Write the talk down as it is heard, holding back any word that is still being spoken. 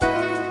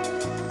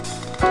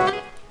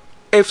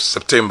5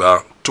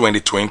 September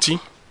 2020,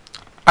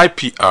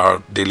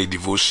 IPR Daily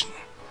Devotion.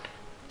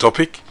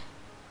 Topic: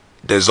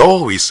 There's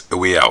always a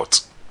way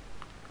out.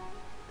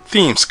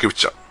 Theme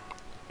scripture: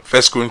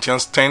 1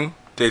 Corinthians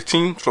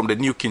 10:13 from the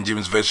New King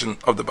James Version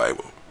of the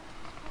Bible.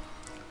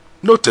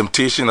 No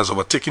temptation has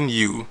overtaken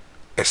you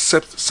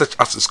except such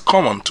as is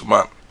common to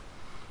man.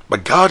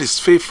 But God is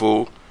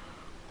faithful,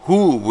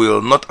 who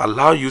will not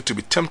allow you to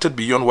be tempted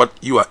beyond what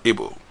you are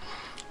able,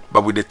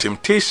 but with the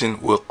temptation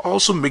will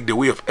also make the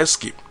way of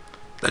escape,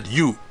 that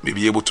you may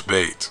be able to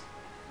bear it.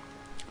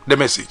 The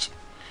message: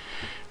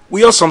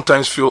 we all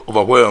sometimes feel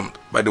overwhelmed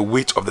by the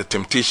weight of the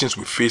temptations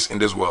we face in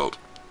this world.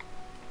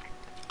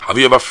 Have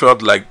you ever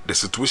felt like the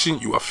situation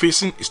you are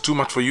facing is too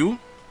much for you?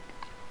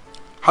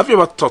 Have you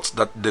ever thought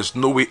that there's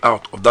no way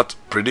out of that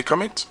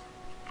predicament?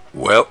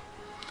 Well,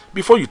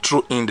 before you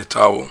throw in the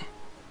towel,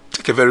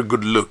 take a very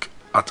good look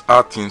at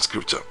our theme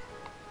scripture.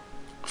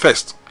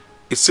 First,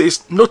 it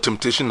says no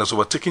temptation has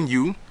overtaken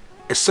you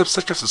except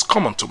such as is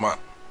common to man.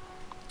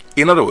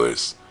 In other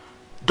words,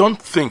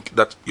 don't think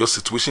that your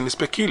situation is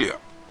peculiar.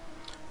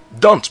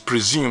 Don't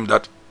presume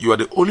that you are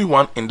the only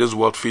one in this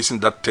world facing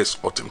that test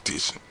or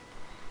temptation.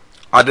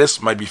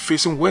 Others might be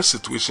facing worse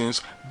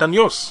situations than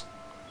yours.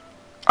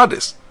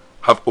 Others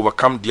have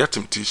overcome their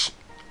temptation,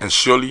 and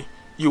surely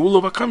you will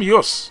overcome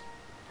yours.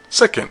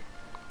 Second,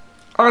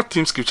 our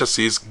theme scripture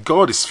says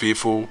God is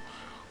faithful,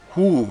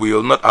 who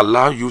will not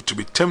allow you to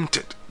be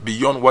tempted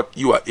beyond what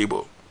you are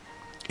able.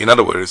 In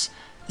other words,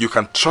 you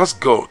can trust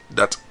God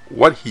that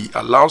what He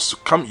allows to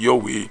come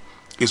your way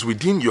is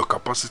within your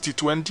capacity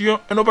to endure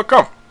and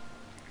overcome.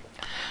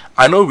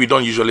 I know we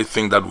don't usually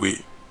think that way.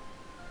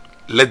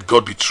 Let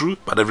God be true,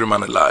 but every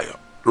man a liar.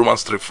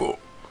 Romans 3:4.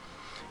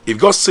 If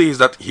God says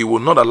that He will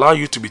not allow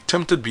you to be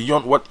tempted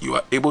beyond what you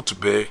are able to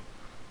bear,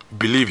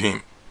 believe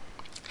Him.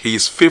 He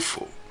is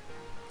faithful.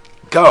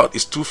 God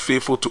is too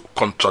faithful to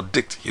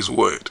contradict His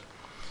word.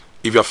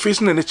 If you are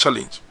facing any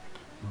challenge,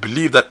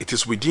 believe that it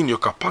is within your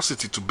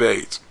capacity to bear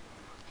it.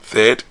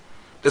 Third,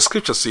 the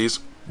scripture says,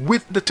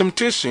 with the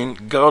temptation,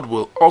 God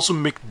will also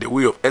make the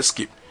way of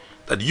escape,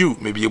 that you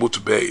may be able to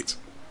bear it.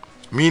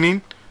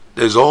 Meaning,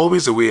 there's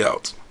always a way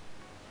out.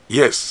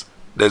 Yes,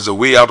 there's a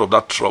way out of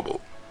that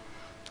trouble.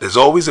 There's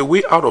always a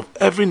way out of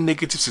every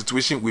negative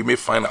situation we may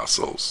find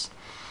ourselves.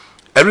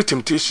 Every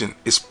temptation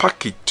is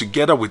packaged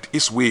together with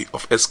its way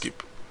of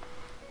escape.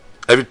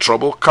 Every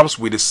trouble comes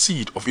with a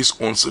seed of its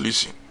own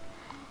solution.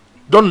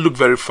 Don't look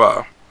very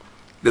far.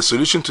 The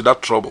solution to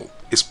that trouble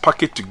is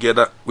packaged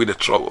together with the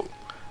trouble.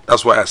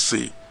 That's why I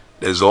say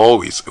there's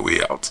always a way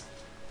out.